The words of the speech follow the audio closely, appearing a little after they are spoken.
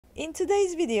In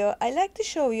today's video, I like to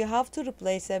show you how to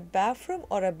replace a bathroom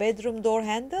or a bedroom door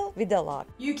handle with a lock.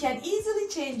 You can easily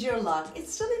change your lock.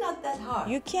 It's really not that hard.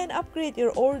 You can upgrade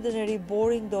your ordinary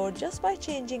boring door just by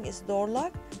changing its door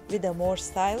lock with a more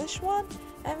stylish one,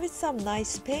 and with some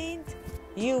nice paint,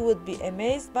 you would be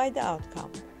amazed by the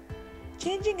outcome.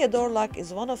 Changing a door lock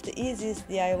is one of the easiest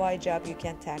DIY job you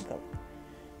can tackle.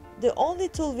 The only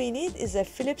tool we need is a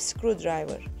Phillips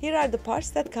screwdriver. Here are the parts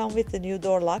that come with the new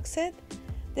door lock set.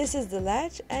 This is the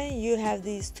latch, and you have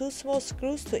these two small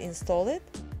screws to install it.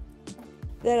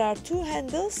 There are two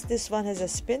handles. This one has a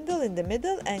spindle in the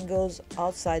middle and goes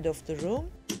outside of the room.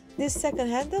 This second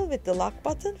handle with the lock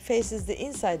button faces the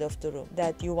inside of the room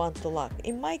that you want to lock.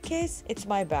 In my case, it's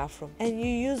my bathroom, and you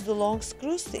use the long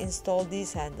screws to install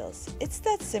these handles. It's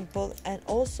that simple and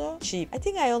also cheap. I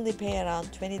think I only pay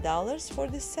around $20 for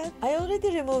this set. I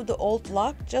already removed the old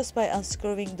lock just by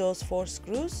unscrewing those 4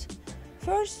 screws.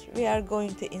 First, we are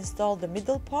going to install the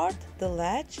middle part, the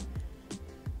latch.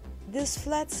 This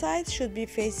flat side should be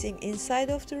facing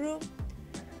inside of the room.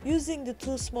 Using the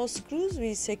 2 small screws,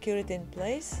 we secure it in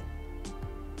place.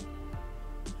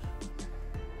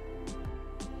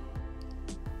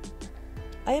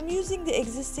 I am using the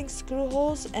existing screw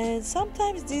holes, and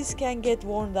sometimes these can get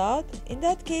worn out. In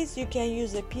that case, you can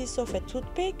use a piece of a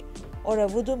toothpick or a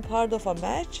wooden part of a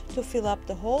match to fill up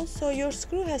the hole so your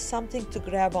screw has something to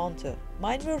grab onto.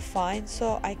 Mine were fine,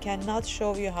 so I cannot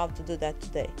show you how to do that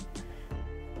today.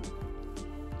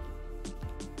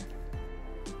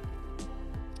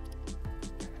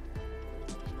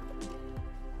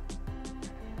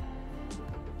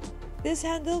 This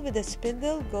handle with a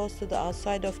spindle goes to the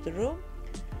outside of the room.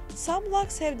 Some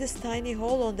locks have this tiny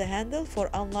hole on the handle for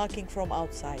unlocking from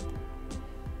outside.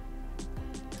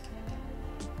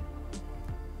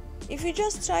 If you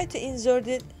just try to insert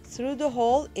it through the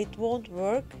hole, it won't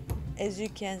work. As you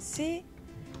can see,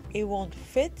 it won't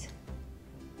fit.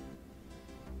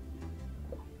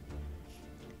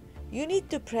 You need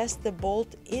to press the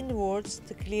bolt inwards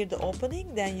to clear the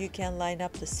opening, then you can line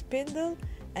up the spindle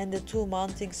and the 2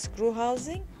 mounting screw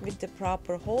housing with the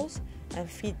proper holes and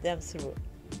feed them through.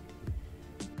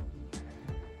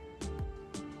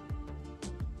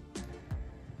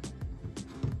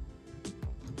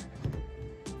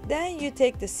 Then you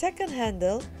take the second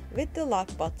handle with the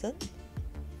lock button.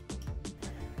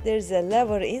 There's a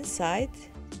lever inside.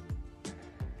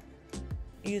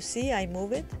 You see, I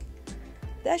move it.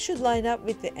 That should line up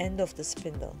with the end of the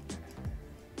spindle.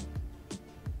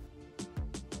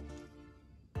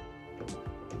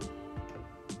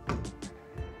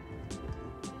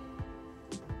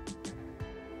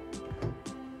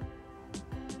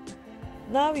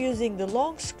 Now, using the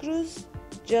long screws,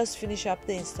 just finish up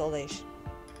the installation.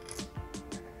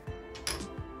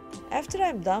 After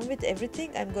I'm done with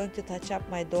everything, I'm going to touch up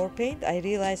my door paint. I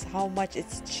realize how much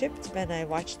it's chipped when I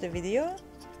watched the video.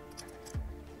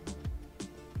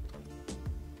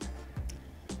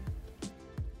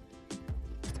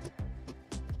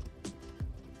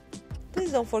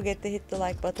 Please don't forget to hit the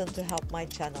like button to help my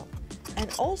channel.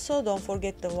 And also don't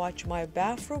forget to watch my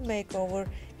bathroom makeover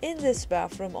in this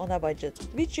bathroom on a budget,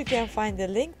 which you can find the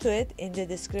link to it in the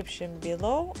description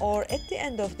below or at the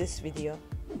end of this video.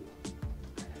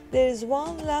 There is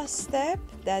one last step,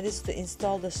 that is to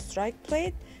install the strike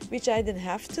plate, which I didn't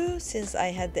have to since I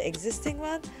had the existing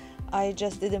one. I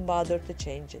just didn't bother to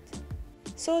change it.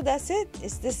 So that's it,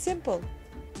 it's this simple.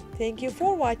 Thank you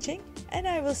for watching, and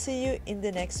I will see you in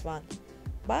the next one.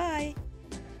 Bye!